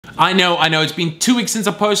I know, it's been 2 weeks since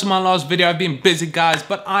I posted my last video. I've been busy, guys,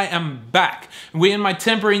 but I am back. We're in my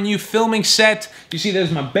temporary new filming set. You see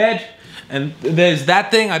there's my bed, and there's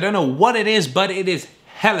that thing. I don't know what it is, but it is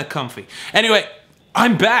hella comfy. Anyway,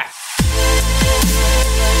 I'm back.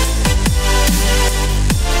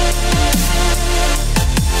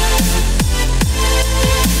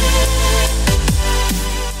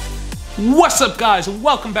 What's up, guys, and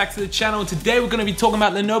welcome back to the channel. Today we're going to be talking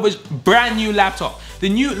about Lenovo's brand new laptop, the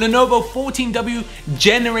new Lenovo 14W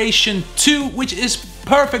Generation 2, which is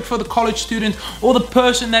perfect for the college student or the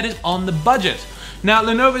person that is on the budget. Now,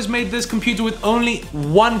 Lenovo's made this computer with only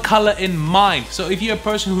one color in mind. So if you're a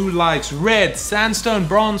person who likes red, sandstone,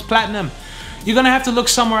 bronze, platinum, you're going to have to look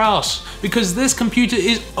somewhere else because this computer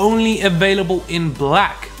is only available in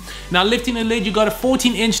black. Now, lifting the lid, you got a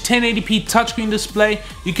 14-inch 1080p touchscreen display.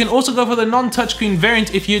 You can also go for the non-touchscreen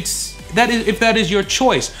variant if that is your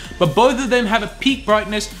choice. But both of them have a peak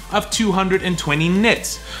brightness of 220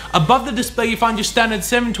 nits. Above the display, you find your standard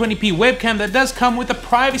 720p webcam that does come with a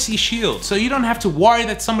privacy shield, so you don't have to worry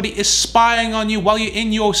that somebody is spying on you while you're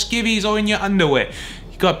in your skivvies or in your underwear.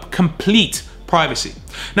 You got complete privacy.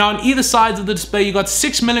 Now, on either side of the display, you got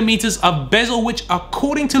 6mm of bezel, which,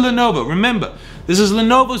 according to Lenovo, remember, this is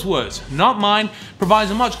Lenovo's words, not mine, provides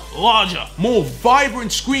a much larger, more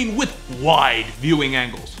vibrant screen with wide viewing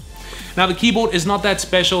angles. Now, the keyboard is not that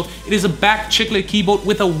special. It is a back chiclet keyboard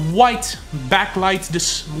with a white backlighting,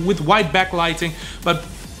 but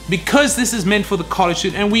because this is meant for the college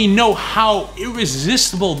student and we know how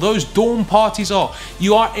irresistible those dorm parties are,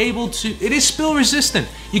 you are able to, it is spill resistant.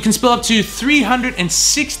 You can spill up to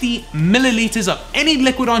 360 milliliters of any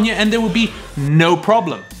liquid on here and there will be no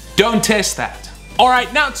problem. Don't test that.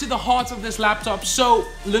 Alright, now to the heart of this laptop. So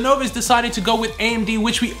Lenovo's decided to go with AMD,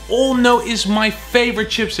 which we all know is my favorite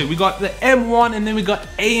chipset. We got the M1 and then we got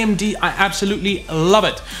AMD. I absolutely love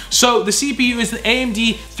it. So the CPU is the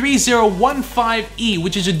AMD 3015E,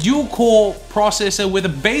 which is a dual core processor with a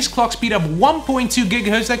base clock speed of 1.2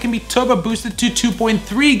 GHz that can be turbo boosted to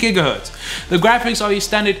 2.3 GHz. The graphics are your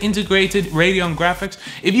standard integrated Radeon graphics.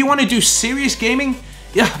 If you want to do serious gaming,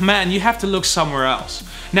 yeah, man, you have to look somewhere else.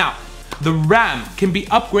 Now, the RAM can be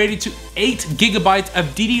upgraded to 8 GB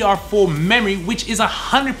of DDR4 memory, which is a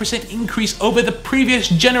 100% increase over the previous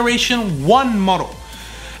Generation 1 model.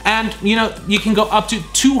 And you know, you can go up to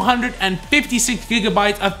 256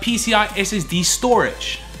 GB of PCI SSD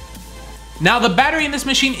storage. Now, the battery in this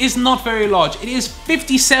machine is not very large. It is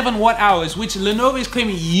 57 watt-hours, which Lenovo is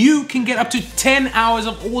claiming you can get up to 10 hours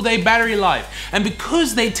of all-day battery life. And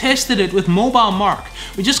because they tested it with Mobile Mark,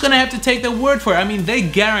 we're just gonna have to take their word for it. I mean, they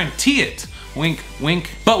guarantee it. Wink, wink.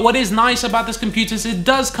 But what is nice about this computer is it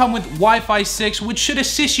does come with Wi-Fi 6, which should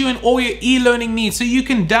assist you in all your e-learning needs. So you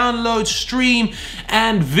can download, stream,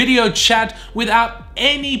 and video chat without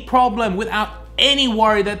any problem, without any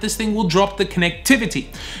worry that this thing will drop the connectivity.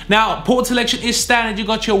 Now, port selection is standard. You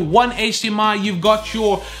got your one HDMI, you've got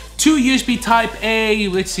your 2 USB Type A,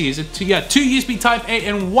 let's see, is it 2? Yeah, 2 USB Type A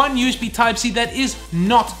and 1 USB Type C that is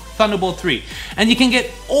not Thunderbolt 3. And you can get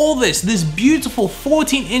all this beautiful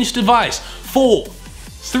 14-inch device for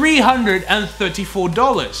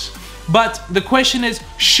 $334. But the question is,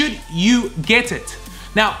 should you get it?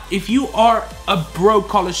 Now, if you are a broke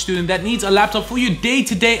college student that needs a laptop for your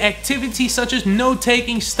day-to-day activities such as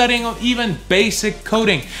note-taking, studying, or even basic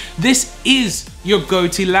coding, this is your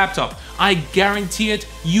go-to laptop. I guarantee it,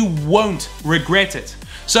 you won't regret it.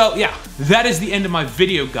 So yeah, that is the end of my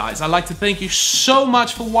video, guys. I'd like to thank you so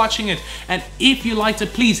much for watching it. And if you liked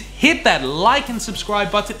it, please hit that like and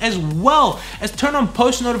subscribe button, as well as turn on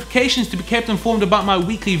post notifications to be kept informed about my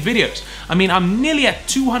weekly videos. I mean, I'm nearly at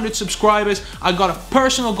 200 subscribers. I got a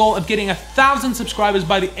personal goal of getting 1,000 subscribers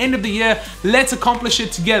by the end of the year. Let's accomplish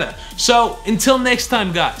it together. So until next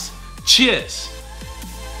time, guys, cheers.